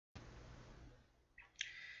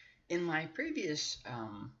In my previous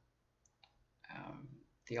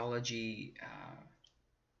theology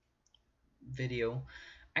video,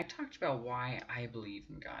 I talked about why I believe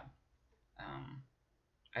in God. Um,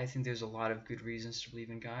 I think there's a lot of good reasons to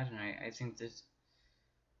believe in God, and I think that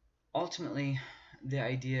ultimately the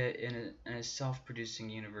idea in a self-producing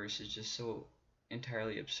universe is just so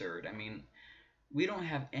entirely absurd. I mean, we don't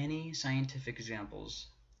have any scientific examples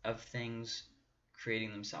of things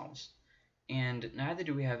creating themselves. And neither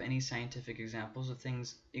do we have any scientific examples of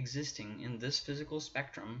things existing in this physical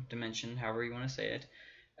spectrum, dimension, however you want to say it,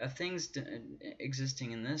 of things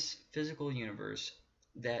existing in this physical universe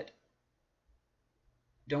that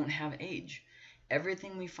don't have age.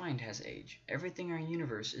 Everything we find has age. Everything in our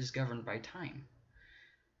universe is governed by time.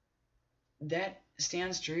 That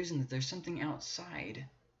stands to reason that there's something outside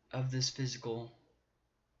of this physical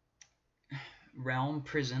realm,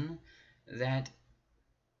 prison, that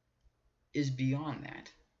is beyond that.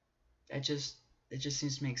 That just that just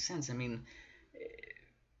seems to make sense. I mean,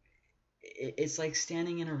 it's like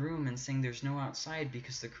standing in a room and saying there's no outside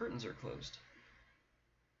because the curtains are closed.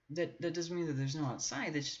 That doesn't mean that there's no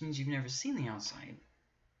outside. That just means you've never seen the outside.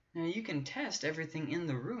 Now you can test everything in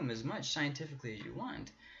the room as much scientifically as you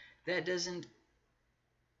want. That doesn't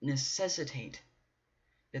necessitate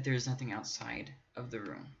that there is nothing outside of the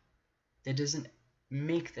room. That doesn't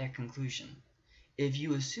make that conclusion. If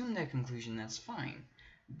you assume that conclusion, that's fine.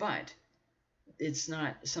 But it's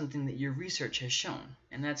not something that your research has shown.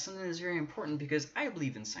 And that's something that's very important because I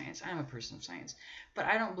believe in science. I'm a person of science. But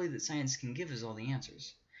I don't believe that science can give us all the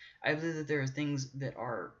answers. I believe that there are things that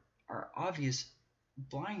are obvious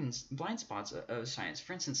blind spots of science.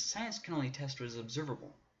 For instance, science can only test what is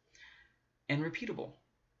observable and repeatable.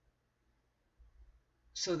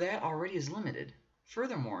 So that already is limited.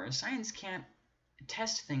 Furthermore, science can't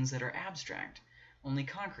test things that are abstract, only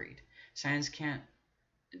concrete. Science can't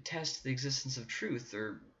test the existence of truth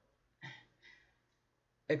or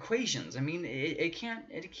equations. I mean, it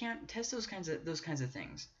can't test those kinds of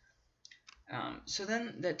things. So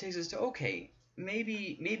then that takes us to, okay,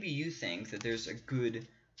 maybe you think that there's a good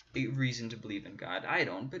reason to believe in God. I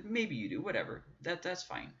don't, but maybe you do. Whatever. That's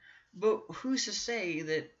fine. But who's to say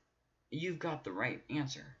that you've got the right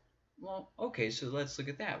answer? Well, okay, so let's look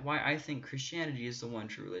at that. Why I think Christianity is the one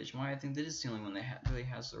true religion. Why I think that it's the only one that really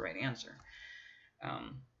has the right answer.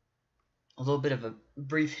 Um, a little bit of a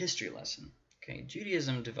brief history lesson. Okay,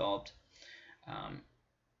 Judaism developed um,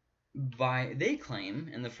 they claim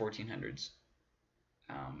in the 1400s.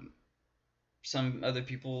 Um, some other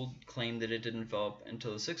people claim that it didn't develop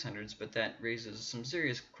until the 600s, but that raises some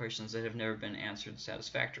serious questions that have never been answered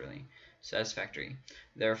satisfactory.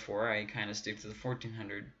 Therefore, I kind of stick to the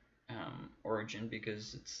 1400 origin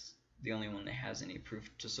because it's the only one that has any proof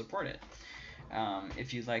to support it.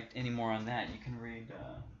 If you'd like any more on that, you can read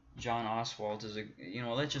John Oswalt.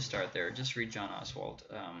 Let's just start there. Just read John Oswalt.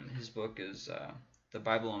 His book is The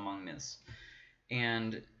Bible Among Myths.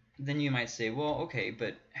 And then you might say, well, okay,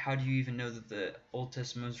 but how do you even know that the Old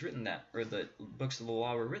Testament was written that, or the books of the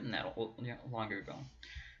law were written that long ago?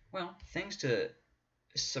 Well, thanks to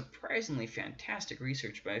surprisingly fantastic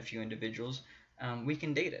research by a few individuals, we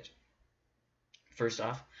can date it. First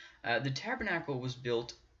off, the tabernacle was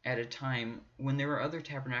built at a time when there were other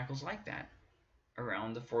tabernacles like that,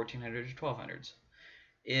 around the 1400s to 1200s.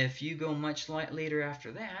 If you go much later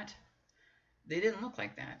after that, they didn't look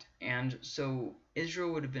like that. And so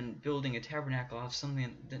Israel would have been building a tabernacle off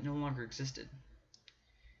something that no longer existed.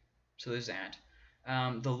 So there's that.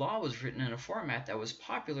 The law was written in a format that was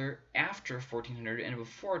popular after 1400 and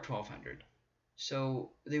before 1200.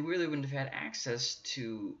 So they really wouldn't have had access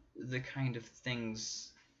to the kind of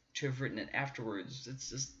things to have written it afterwards. It's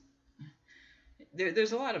just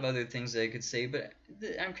there's a lot of other things that I could say, but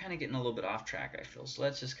I'm kind of getting a little bit off track, I feel. So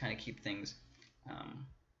let's just kind of keep things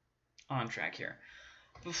on track here.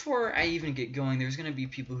 Before I even get going, there's going to be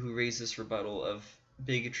people who raise this rebuttal of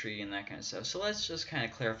bigotry and that kind of stuff. So let's just kind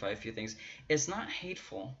of clarify a few things. It's not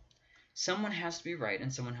hateful. Someone has to be right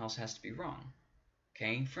and someone else has to be wrong.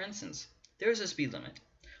 Okay? For instance, there's a speed limit.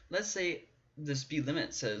 Let's say the speed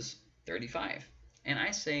limit says 35. And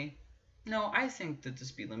I say, no, I think that the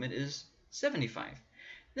speed limit is 75.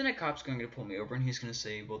 Then a cop's going to pull me over and he's going to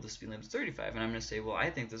say, well, the speed limit is 35. And I'm going to say, well, I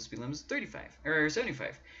think the speed limit is 35 or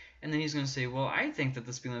 75. And then he's going to say, well, I think that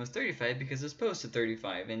the speed limit is 35 because it's posted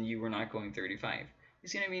 35 and you were not going 35. You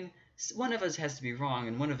see what I mean? One of us has to be wrong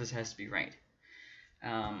and one of us has to be right.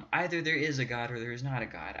 Either there is a God or there is not a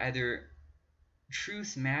God. Either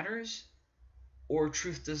truth matters or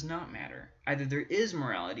truth does not matter. Either there is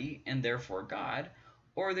morality and therefore God,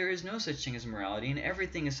 or there is no such thing as morality, and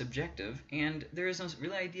everything is subjective, and there is no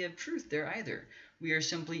real idea of truth there either. We are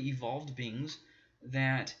simply evolved beings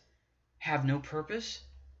that have no purpose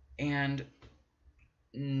and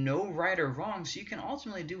no right or wrong, so you can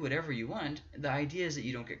ultimately do whatever you want. The idea is that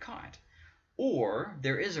you don't get caught. Or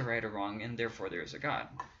there is a right or wrong, and therefore there is a God.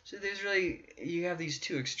 So you have these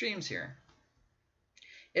two extremes here.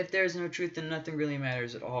 If there is no truth, then nothing really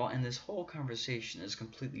matters at all, and this whole conversation is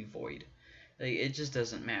completely void. Like, it just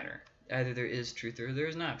doesn't matter. Either there is truth or there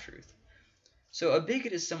is not truth. So a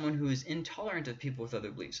bigot is someone who is intolerant of people with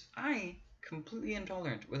other beliefs. I completely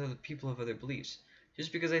intolerant with other people of other beliefs.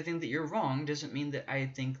 Just because I think that you're wrong doesn't mean that I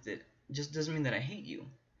hate you.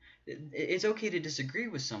 It's okay to disagree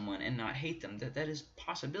with someone and not hate them. That is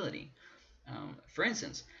possibility. For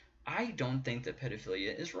instance, I don't think that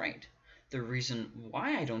pedophilia is right. The reason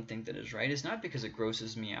why I don't think that is right is not because it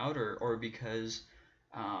grosses me out or because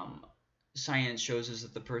science shows us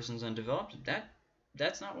that the person's undeveloped.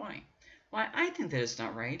 That's not why. Why I think that it's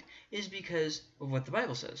not right is because of what the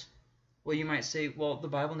Bible says. Well, you might say, well, the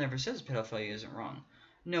Bible never says pedophilia isn't wrong.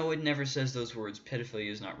 No, it never says those words,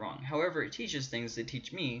 pedophilia is not wrong. However, it teaches things that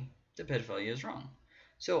teach me that pedophilia is wrong.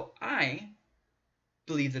 So I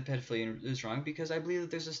believe that pedophilia is wrong because I believe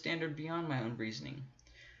that there's a standard beyond my own reasoning.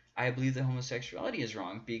 I believe that homosexuality is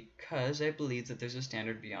wrong because I believe that there's a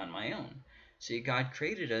standard beyond my own. See, God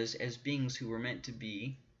created us as beings who were meant to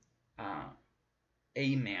be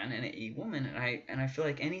a man and a woman, and I feel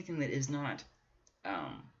like anything that is not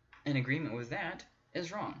in agreement with that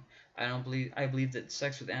is wrong. I believe that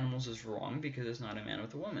sex with animals is wrong because it's not a man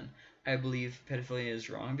with a woman. I believe pedophilia is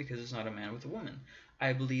wrong because it's not a man with a woman.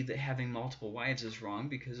 I believe that having multiple wives is wrong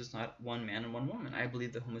because it's not one man and one woman. I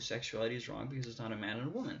believe that homosexuality is wrong because it's not a man and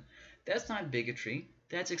a woman. That's not bigotry.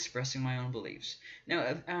 That's expressing my own beliefs.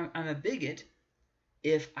 Now, I'm a bigot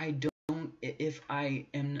if I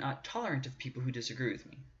am not tolerant of people who disagree with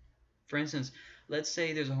me. For instance, let's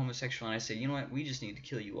say there's a homosexual and I say, you know what, we just need to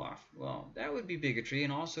kill you off. Well, that would be bigotry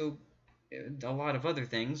and also a lot of other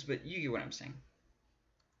things, but you get what I'm saying.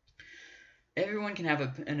 Everyone can have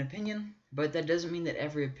an opinion, but that doesn't mean that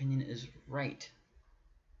every opinion is right.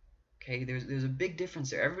 Okay, there's a big difference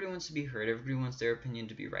there. Everybody wants to be heard. Everybody wants their opinion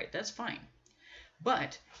to be right. That's fine.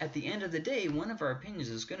 But at the end of the day, one of our opinions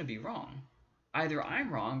is going to be wrong. Either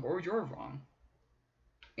I'm wrong or you're wrong.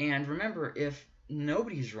 And remember, if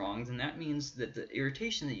nobody's wrong, then that means that the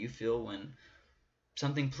irritation that you feel when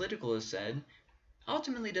something political is said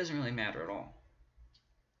ultimately doesn't really matter at all.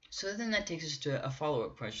 So then that takes us to a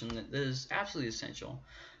follow-up question that is absolutely essential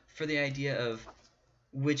for the idea of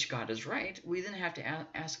which God is right. We then have to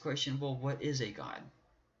ask the question, well, what is a God?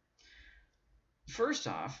 First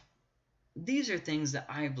off, these are things that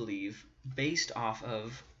I believe based off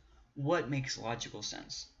of what makes logical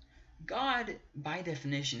sense. God, by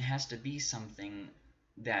definition, has to be something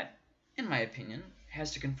that, in my opinion,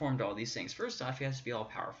 has to conform to all these things. First off, he has to be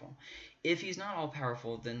all-powerful. If he's not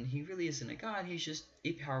all-powerful, then he really isn't a God. He's just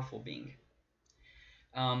a powerful being.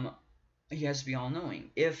 He has to be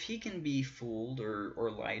all-knowing. If he can be fooled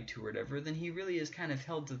or lied to or whatever, then he really is kind of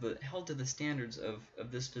held to the standards of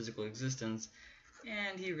this physical existence,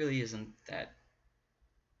 and he really isn't that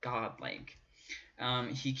God-like.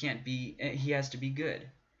 He has to be good.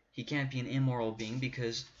 He can't be an immoral being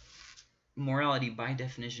because morality by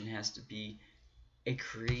definition has to be a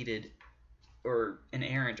created or an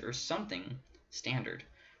errant or something standard.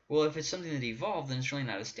 Well, if it's something that evolved, then it's really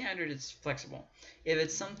not a standard, it's flexible. If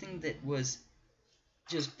it's something that was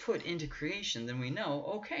just put into creation, then we know,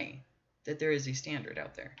 okay, that there is a standard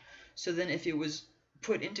out there. So then if it was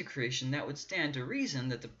put into creation, that would stand to reason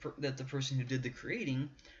that the person who did the creating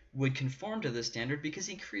would conform to the standard because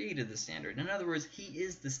he created the standard. In other words, he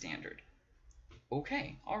is the standard.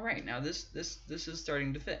 Okay, all right, now this is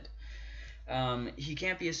starting to fit. He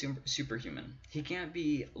can't be a superhuman. He can't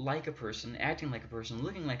be like a person, acting like a person,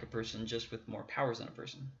 looking like a person, just with more powers than a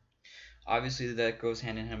person. Obviously, that goes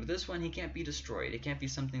hand in hand with this one. He can't be destroyed. It can't be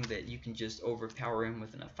something that you can just overpower him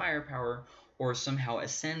with enough firepower or somehow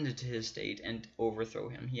ascend to his state and overthrow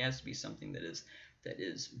him. He has to be something that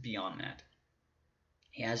is beyond that.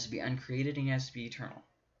 He has to be uncreated and he has to be eternal.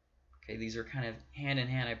 Okay, these are kind of hand in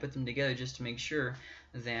hand. I put them together just to make sure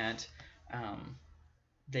that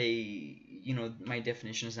my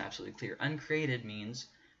definition is absolutely clear. Uncreated means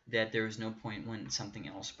that there was no point when something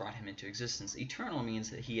else brought him into existence. Eternal means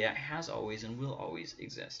that he has always and will always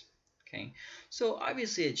exist. Okay, so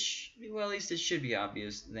obviously at least it should be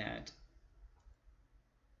obvious that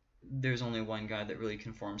there's only one God that really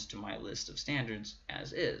conforms to my list of standards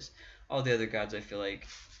as is. All the other gods I feel like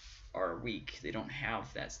are weak. They don't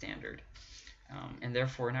have that standard. and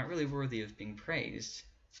therefore not really worthy of being praised,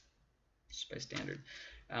 just by standard.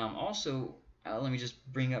 Also, let me just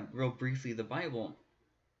bring up real briefly the Bible.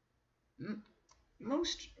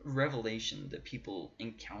 Most revelation that people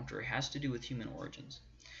encounter has to do with human origins.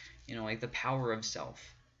 Like the power of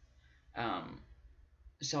self.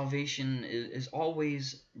 Salvation is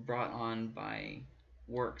always brought on by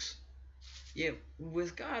works. Yet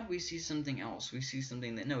with God, we see something else. We see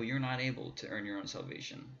something that, no, you're not able to earn your own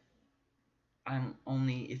salvation. I'm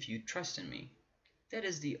only if you trust in me. That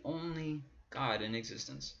is the only God in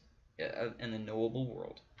existence in the knowable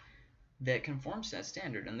world that conforms to that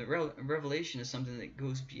standard. And the revelation is something that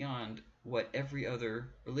goes beyond what every other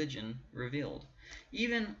religion revealed.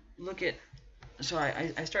 Even look at, so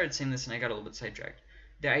I started saying this and I got a little bit sidetracked.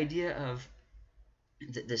 The idea of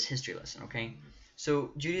this history lesson, okay?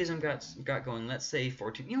 So Judaism got going, let's say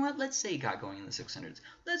 14, you know what, let's say it got going in the 600s.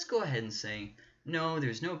 Let's go ahead and say, no,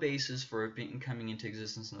 there's no basis for it coming into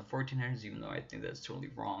existence in the 1400s, even though I think that's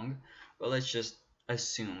totally wrong. But let's just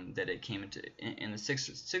assume that it came into in the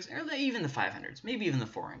 600s, or even the 500s, maybe even the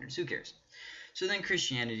 400s, who cares? So then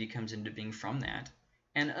Christianity comes into being from that.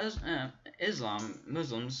 And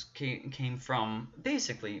Muslims came from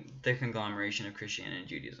basically the conglomeration of Christianity and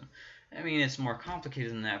Judaism. I mean, it's more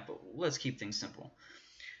complicated than that, but let's keep things simple.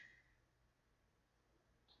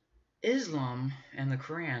 Islam and the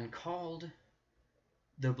Quran called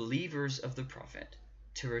the believers of the Prophet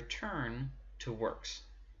to return to works.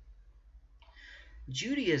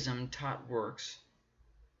 Judaism taught works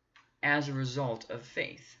as a result of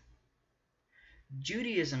faith.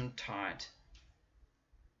 Judaism taught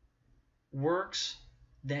works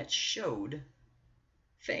that showed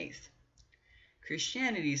faith.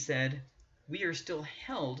 Christianity said we are still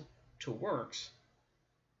held to works,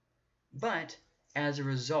 but as a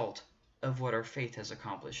result of what our faith has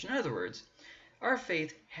accomplished. In other words, our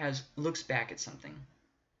faith looks back at something,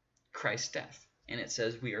 Christ's death, and it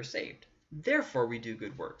says we are saved. Therefore, we do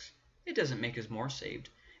good works. It doesn't make us more saved.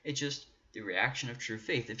 It's just the reaction of true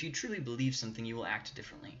faith. If you truly believe something, you will act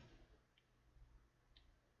differently.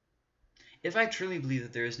 If I truly believe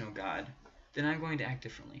that there is no God, then I'm going to act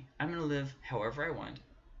differently. I'm going to live however I want,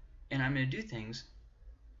 and I'm going to do things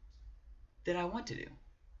that I want to do.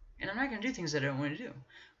 And I'm not going to do things that I don't want to do.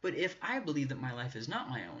 But if I believe that my life is not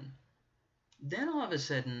my own, then all of a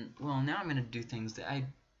sudden, well, now I'm going to do things that I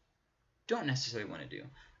don't necessarily want to do.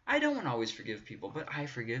 I don't want to always forgive people, but I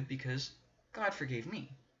forgive because God forgave me.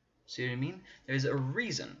 See what I mean? There's a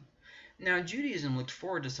reason. Now, Judaism looked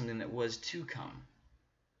forward to something that was to come.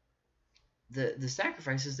 The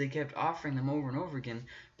sacrifices, they kept offering them over and over again,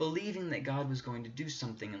 believing that God was going to do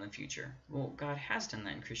something in the future. Well, God has done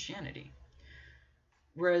that in Christianity.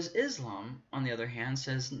 Whereas Islam, on the other hand,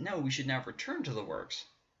 says, no, we should now return to the works.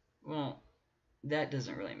 Well, that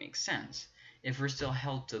doesn't really make sense. If we're still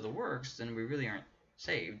held to the works, then we really aren't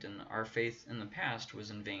saved, and our faith in the past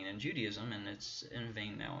was in vain in Judaism, and it's in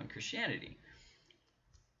vain now in Christianity.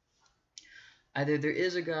 Either there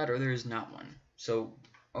is a God or there is not one. So,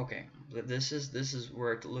 okay, this is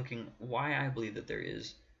where looking why I believe that there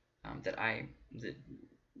is, that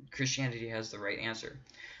Christianity has the right answer.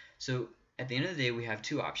 So, at the end of the day, we have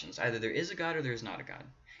two options. Either there is a God or there is not a God.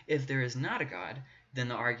 If there is not a God, then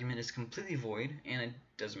the argument is completely void, and it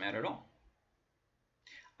doesn't matter at all.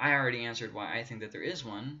 I already answered why I think that there is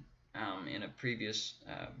one in a previous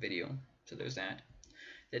video, so there's that.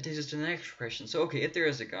 That takes us to the next question. So, okay, if there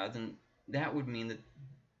is a God, then that would mean that,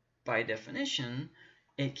 by definition,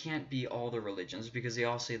 it can't be all the religions, because they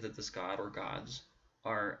all say that this God or gods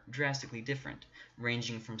are drastically different,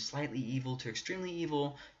 ranging from slightly evil to extremely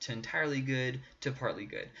evil to entirely good to partly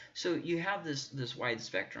good. So you have this wide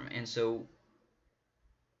spectrum, and so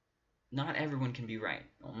not everyone can be right.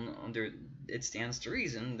 It stands to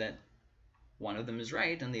reason that one of them is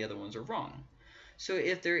right and the other ones are wrong. So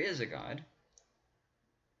if there is a God,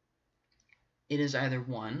 it is either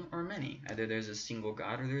one or many. Either there's a single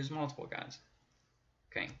God or there's multiple gods.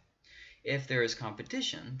 Okay. If there is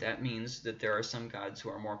competition, that means that there are some gods who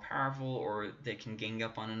are more powerful, or they can gang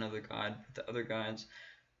up on another god with the other gods.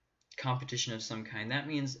 Competition of some kind. That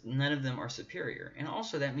means none of them are superior. And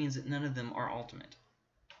also that means that none of them are ultimate.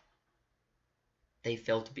 They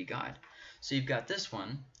fail to be God. So you've got this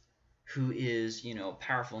one who is,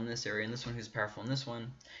 powerful in this area, and this one who's powerful in this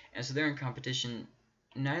one. And so they're in competition.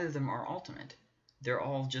 Neither of them are ultimate. They're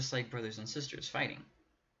all just like brothers and sisters fighting.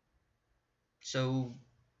 So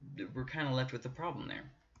we're kind of left with the problem there.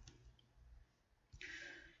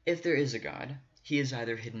 If there is a God, he is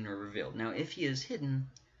either hidden or revealed. Now, if he is hidden,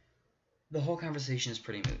 the whole conversation is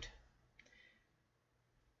pretty moot,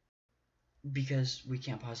 because we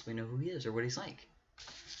can't possibly know who he is or what he's like.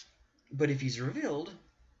 But if he's revealed,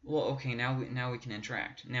 well, okay, now we can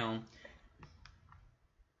interact. Now,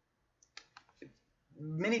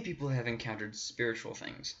 many people have encountered spiritual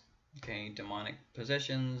things, okay, demonic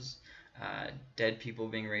possessions, dead people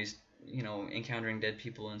being raised, encountering dead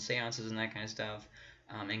people in seances and that kind of stuff,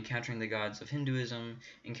 encountering the gods of Hinduism,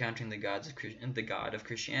 encountering the god of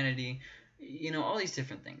Christianity, all these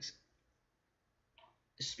different things.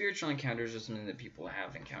 Spiritual encounters are something that people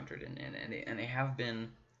have encountered, and they have been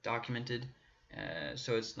documented.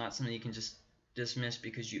 So it's not something you can just dismiss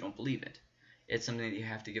because you don't believe it. It's something that you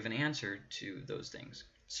have to give an answer to those things.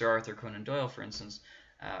 Sir Arthur Conan Doyle, for instance,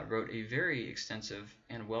 wrote a very extensive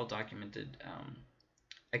and well-documented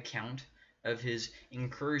account of his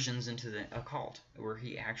incursions into the occult, where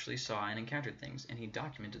he actually saw and encountered things, and he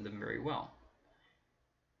documented them very well.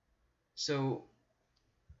 So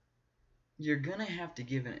you're going to have to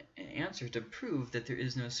give an answer to prove that there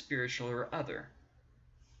is no spiritual or other,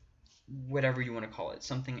 whatever you want to call it,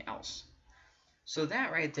 something else. So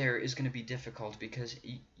that right there is going to be difficult because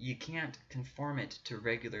you can't conform it to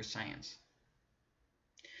regular science.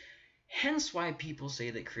 Hence why people say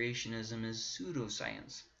that creationism is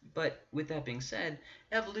pseudoscience. But with that being said,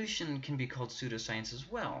 evolution can be called pseudoscience as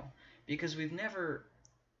well, because we've never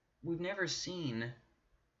seen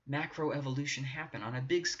macroevolution happen on a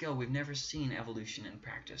big scale. We've never seen evolution in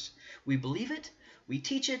practice. We believe it, we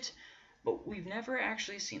teach it, but we've never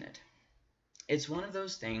actually seen it. It's one of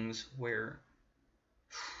those things where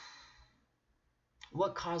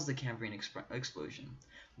what caused the Cambrian explosion?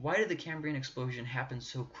 Why did the Cambrian explosion happen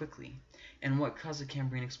so quickly? And what caused the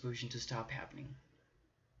Cambrian explosion to stop happening?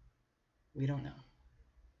 We don't know.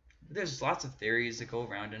 There's lots of theories that go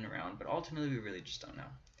around and around, but ultimately we really just don't know.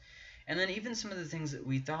 And then even some of the things that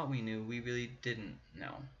we thought we knew, we really didn't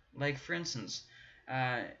know. Like, for instance,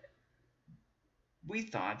 we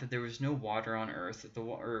thought that there was no water on Earth,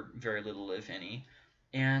 or very little, if any,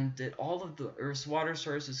 and that all of the Earth's water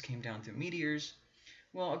sources came down through meteors.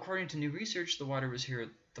 Well, according to new research, the water was here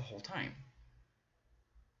the whole time.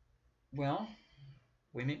 Well,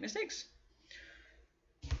 we make mistakes.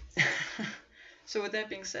 So with that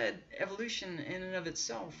being said, evolution in and of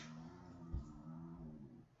itself,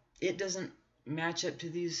 it doesn't match up to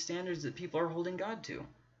these standards that people are holding God to.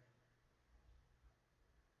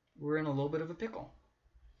 We're in a little bit of a pickle.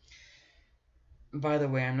 By the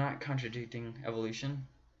way, I'm not contradicting evolution.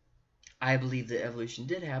 I believe that evolution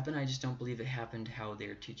did happen. I just don't believe it happened how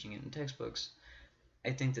they're teaching it in textbooks.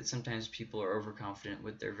 I think that sometimes people are overconfident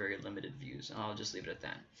with their very limited views, and I'll just leave it at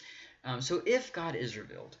that. So if God is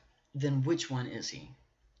revealed, then which one is he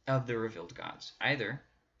of the revealed gods? Either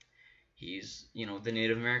he's, the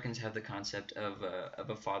Native Americans have the concept of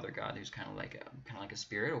a father god who's kind of like a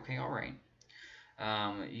spirit. Okay, all right.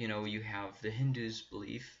 You have the Hindus'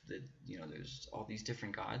 belief that there's all these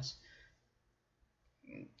different gods,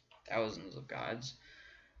 thousands of gods.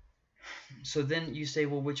 So then you say,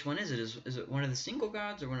 well, which one is it? Is it one of the single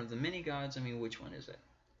gods or one of the many gods? I mean, which one is it?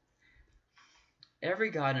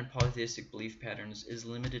 Every god in polytheistic belief patterns is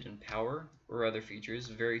limited in power or other features,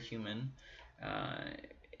 very human,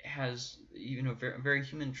 has very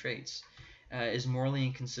human traits, is morally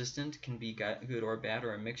inconsistent, can be good or bad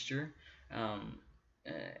or a mixture, and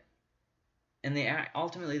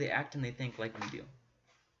ultimately they act and they think like we do.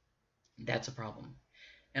 That's a problem.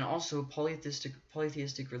 And also,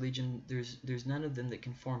 polytheistic religion, there's none of them that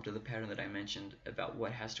conform to the pattern that I mentioned about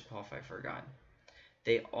what has to qualify for a god.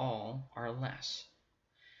 They all are less.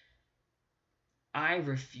 I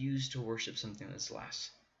refuse to worship something that's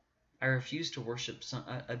less. I refuse to worship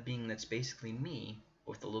a being that's basically me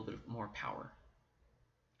with a little bit more power.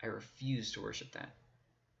 I refuse to worship that.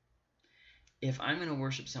 If I'm going to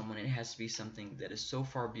worship someone, it has to be something that is so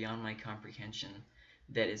far beyond my comprehension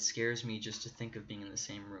that it scares me just to think of being in the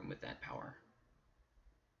same room with that power.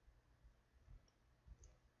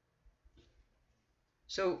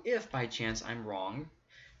 So if by chance I'm wrong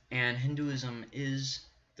and Hinduism is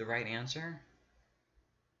the right answer,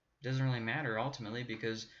 it doesn't really matter ultimately,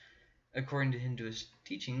 because according to Hinduist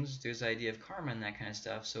teachings, there's the idea of karma and that kind of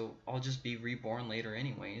stuff, so I'll just be reborn later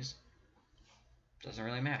anyways. Doesn't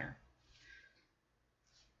really matter.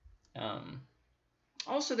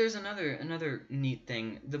 Also, there's another neat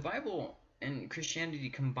thing. The Bible and Christianity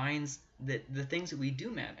combines that the things that we do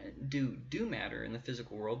matter in the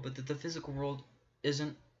physical world, but that the physical world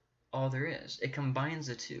isn't all there is. It combines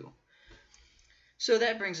the two. So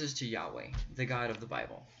that brings us to Yahweh, the God of the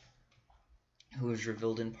Bible, who is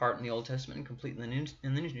revealed in part in the Old Testament and complete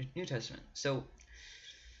in the New Testament. So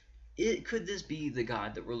could this be the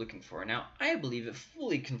God that we're looking for? Now, I believe it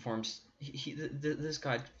fully conforms. This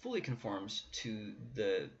God fully conforms to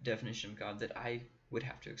the definition of God that I would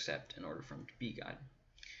have to accept in order for him to be God.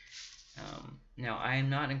 Now, I am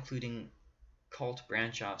not including cult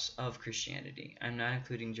branch-offs of Christianity. I'm not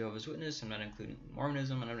including Jehovah's Witness. I'm not including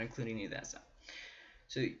Mormonism. I'm not including any of that stuff.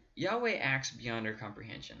 So Yahweh acts beyond our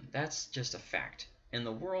comprehension. That's just a fact in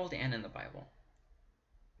the world and in the Bible.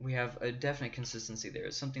 We have a definite consistency there.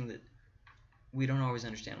 It's something that we don't always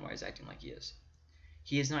understand why he's acting like he is.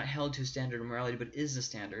 He is not held to a standard of morality, but is the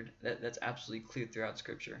standard. That's absolutely clear throughout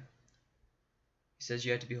Scripture. He says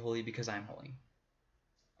you have to be holy because I'm holy.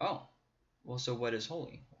 Oh, well, so what is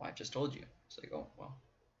holy? Well, I just told you. It's like, oh, well,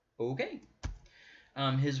 okay.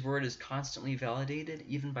 His word is constantly validated,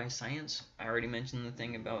 even by science. I already mentioned the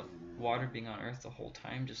thing about water being on Earth the whole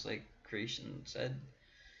time, just like creation said.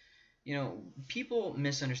 You know, people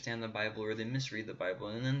misunderstand the Bible or they misread the Bible,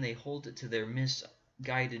 and then they hold it to their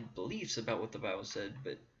misguided beliefs about what the Bible said,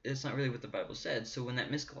 but it's not really what the Bible said. So when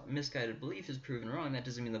that misguided belief is proven wrong, that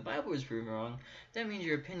doesn't mean the Bible is proven wrong. That means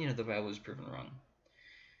your opinion of the Bible is proven wrong.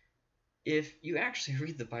 If you actually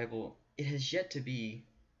read the Bible, it has yet to be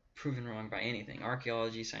proven wrong by anything,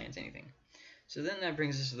 archaeology, science, anything. So then that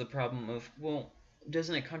brings us to the problem of, well,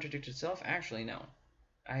 doesn't it contradict itself? Actually, no.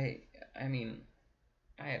 I mean,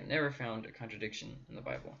 I have never found a contradiction in the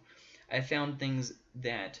Bible. I found things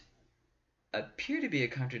that appear to be a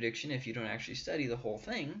contradiction if you don't actually study the whole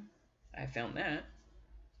thing. I found that.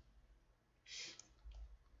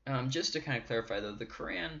 Just to kind of clarify, though, the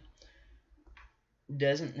Quran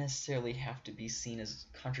doesn't necessarily have to be seen as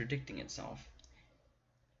contradicting itself.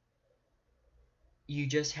 You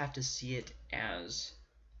just have to see it as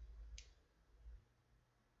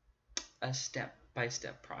a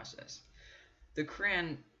step-by-step process. The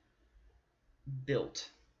Quran built.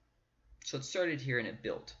 So it started here and it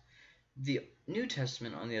built. The New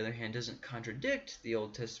Testament, on the other hand, doesn't contradict the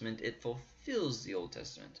Old Testament. It fulfills the Old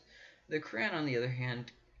Testament. The Quran, on the other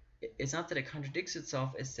hand, it's not that it contradicts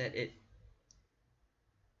itself, it's that it...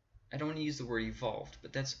 I don't want to use the word evolved,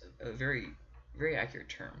 but that's a very, very accurate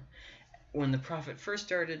term. When the prophet first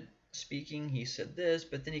started speaking, he said this,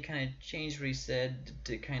 but then he kind of changed what he said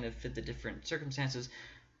to kind of fit the different circumstances.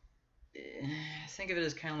 Think of it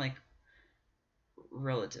as kind of like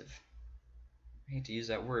relative. I hate to use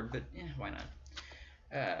that word, but why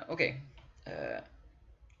not? Okay.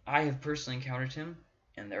 I have personally encountered him,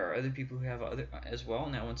 and there are other people who have other as well.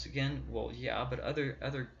 Now, once again, well, yeah, but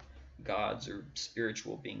other gods or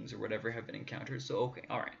spiritual beings or whatever have been encountered. So, okay,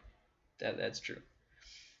 all right, that's true.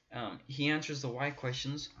 He answers the why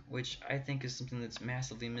questions, which I think is something that's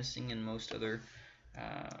massively missing in most other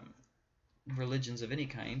religions of any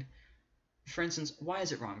kind. For instance, why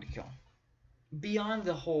is it wrong to kill? Beyond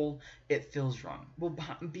the whole, it feels wrong. Well,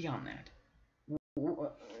 beyond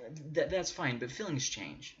that, that's fine, but feelings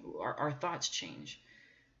change. Our thoughts change.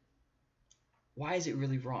 Why is it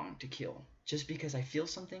really wrong to kill? Just because I feel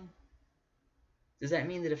something? Does that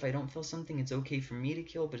mean that if I don't feel something, it's okay for me to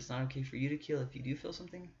kill, but it's not okay for you to kill if you do feel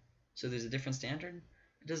something? So there's a different standard?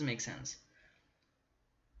 It doesn't make sense.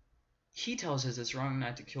 He tells us it's wrong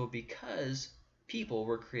not to kill because people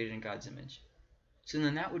were created in God's image. So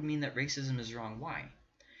then that would mean that racism is wrong. Why?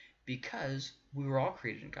 Because we were all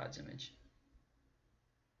created in God's image.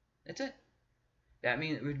 That's it. That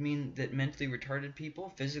would mean that mentally retarded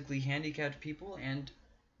people, physically handicapped people, and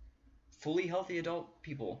fully healthy adult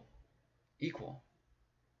people equal.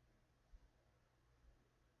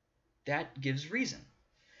 That gives reason.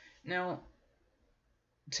 Now,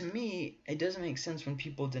 to me, it doesn't make sense when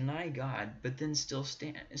people deny God, but then still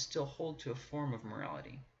hold to a form of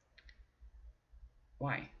morality.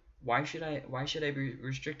 Why? Why should I be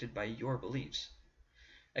restricted by your beliefs?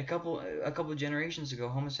 A couple generations ago,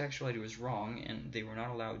 homosexuality was wrong, and they were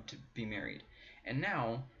not allowed to be married. And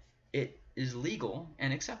now, it is legal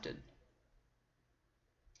and accepted.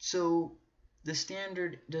 So, the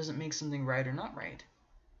standard doesn't make something right or not right.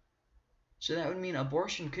 So that would mean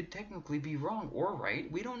abortion could technically be wrong or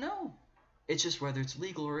right. We don't know. It's just whether it's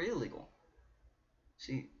legal or illegal.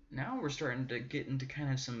 See, now we're starting to get into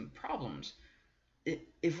kind of some problems.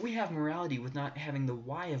 If we have morality with not having the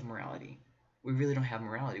why of morality, we really don't have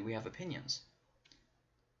morality. We have opinions.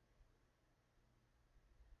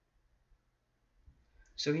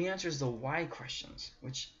 So he answers the why questions,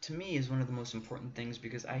 which to me is one of the most important things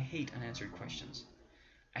because I hate unanswered questions.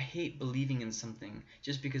 I hate believing in something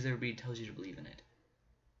just because everybody tells you to believe in it.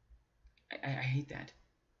 I hate that.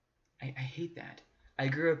 I hate that. I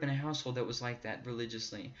grew up in a household that was like that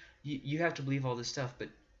religiously. You have to believe all this stuff, but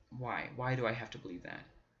why? Why do I have to believe that?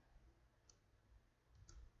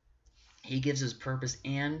 He gives us purpose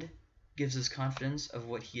and gives us confidence of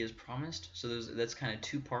what he has promised. So that's kind of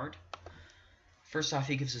two-part. First off,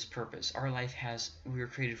 he gives us purpose. We were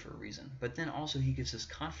created for a reason. But then also he gives us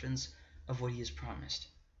confidence of what he has promised.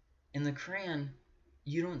 In the Quran,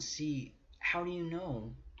 you don't see, how do you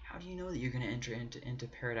know? How do you know that you're going to enter into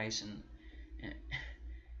paradise, and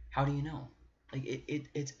how do you know? Like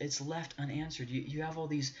it's left unanswered. You have all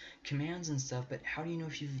these commands and stuff, but how do you know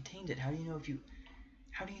if you've attained it? How do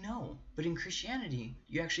you know? But in Christianity,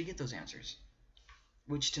 you actually get those answers,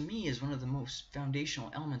 which to me is one of the most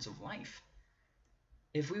foundational elements of life.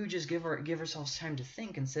 If we would just give ourselves time to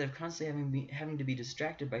think instead of constantly having to be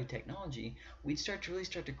distracted by technology, we'd really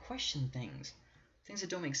start to question things that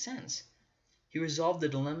don't make sense. He resolved the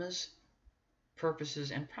dilemmas,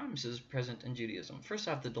 purposes, and promises present in Judaism. First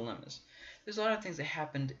off, the dilemmas. There's a lot of things that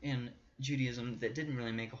happened in Judaism that didn't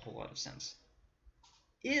really make a whole lot of sense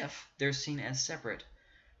if they're seen as separate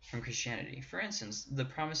from Christianity. For instance, the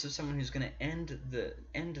promise of someone who's going to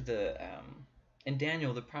in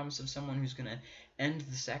Daniel, the promise of someone who's going to end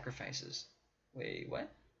the sacrifices. Wait, what?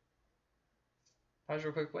 Pause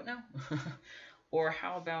real quick. What now? Or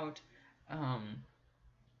how about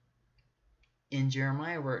in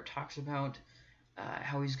Jeremiah, where it talks about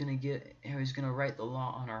how he's going to write the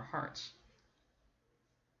law on our hearts?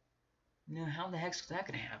 Now, how the heck's that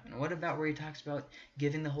going to happen? What about where he talks about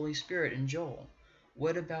giving the Holy Spirit in Joel?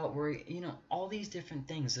 What about where, all these different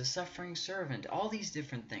things, the suffering servant, all these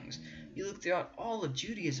different things. You look throughout all of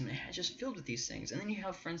Judaism, it's just filled with these things. And then you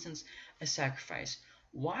have, for instance, a sacrifice.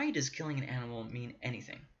 Why does killing an animal mean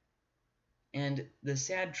anything? And the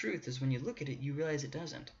sad truth is when you look at it, you realize it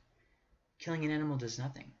doesn't. Killing an animal does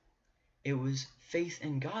nothing. It was faith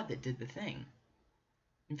in God that did the thing.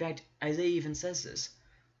 In fact, Isaiah even says this.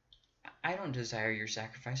 I don't desire your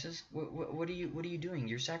sacrifices. What are you doing?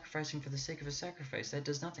 You're sacrificing for the sake of a sacrifice. That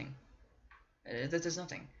does nothing. That does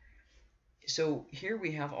nothing. So here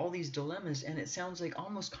we have all these dilemmas, and it sounds like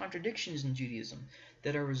almost contradictions in Judaism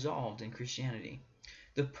that are resolved in Christianity.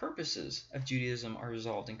 The purposes of Judaism are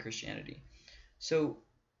resolved in Christianity. So,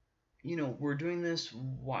 we're doing this.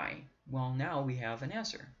 Why? Well, now we have an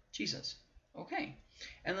answer. Jesus. Okay.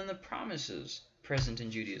 And then the promises present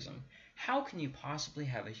in Judaism. How can you possibly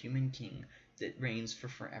have a human king that reigns for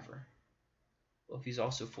forever? Well, if he's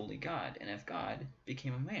also fully God, and if God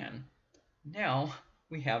became a man, now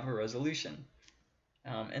we have a resolution.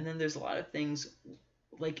 And then there's a lot of things,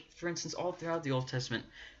 like, for instance, all throughout the Old Testament,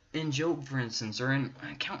 in Job, for instance, or in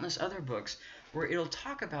countless other books, where it'll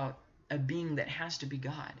talk about a being that has to be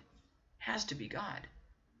God. Has to be God.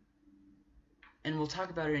 And we'll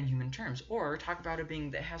talk about it in human terms, or talk about a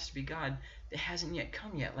being that has to be God that hasn't yet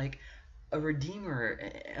come yet, like a redeemer,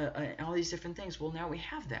 all these different things. Well, now we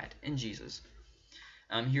have that in Jesus.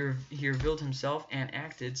 He revealed himself and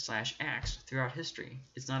acted/acts throughout history.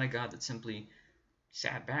 It's not a God that simply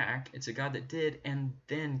sat back. It's a God that did and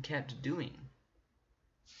then kept doing.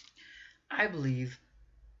 I believe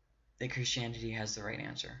that Christianity has the right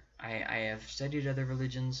answer. I have studied other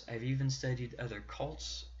religions. I've even studied other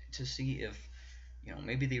cults to see if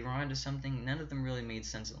maybe they were onto something. None of them really made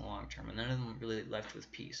sense in the long term, and none of them really left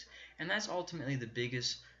with peace. And that's ultimately the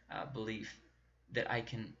biggest belief that I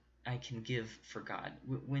can give for God.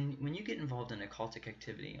 When you get involved in occultic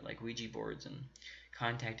activity like Ouija boards and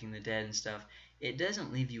contacting the dead and stuff, it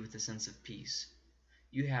doesn't leave you with a sense of peace.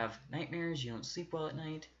 You have nightmares. You don't sleep well at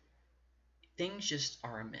night. Things just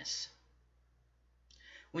are amiss.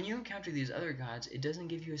 When you encounter these other gods, it doesn't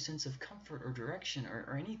give you a sense of comfort or direction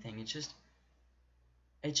or anything. It's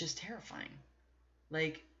just terrifying.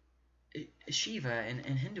 Like Shiva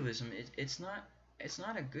in Hinduism, it's not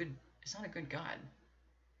a good god,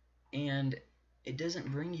 and it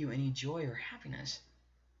doesn't bring you any joy or happiness.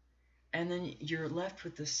 And then you're left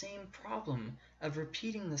with the same problem of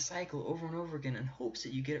repeating the cycle over and over again in hopes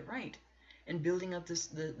that you get it right, and building up this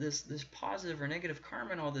positive or negative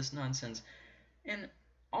karma and all this nonsense. And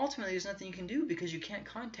ultimately, there's nothing you can do because you can't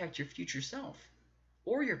contact your future self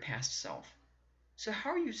or your past self. So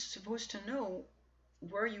how are you supposed to know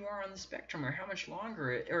where you are on the spectrum, or how much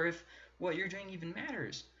longer, or if what you're doing even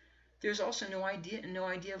matters? There's also no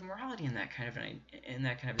idea of morality in that kind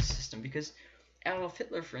of a system, because Adolf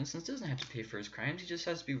Hitler, for instance, doesn't have to pay for his crimes. He just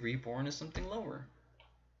has to be reborn as something lower.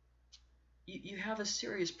 You have a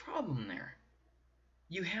serious problem there.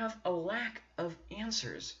 You have a lack of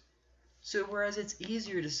answers. So whereas it's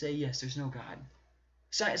easier to say, yes, there's no God.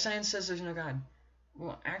 Science says there's no God.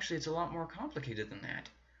 Well, actually, it's a lot more complicated than that.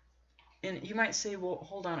 And you might say, well,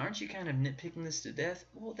 hold on, aren't you kind of nitpicking this to death?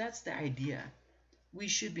 Well, that's the idea. We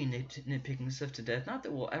should be nitpicking stuff to death. Not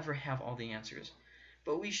that we'll ever have all the answers.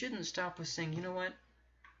 But we shouldn't stop with saying, you know what?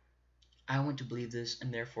 I want to believe this,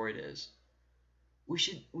 and therefore it is. We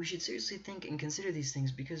should seriously think and consider these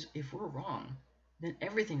things, because if we're wrong, then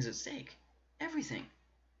everything's at stake. Everything.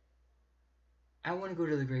 I want to go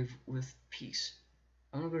to the grave with peace.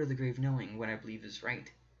 I want to go to the grave knowing what I believe is right.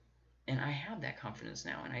 And I have that confidence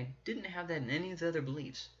now, and I didn't have that in any of the other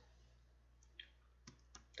beliefs.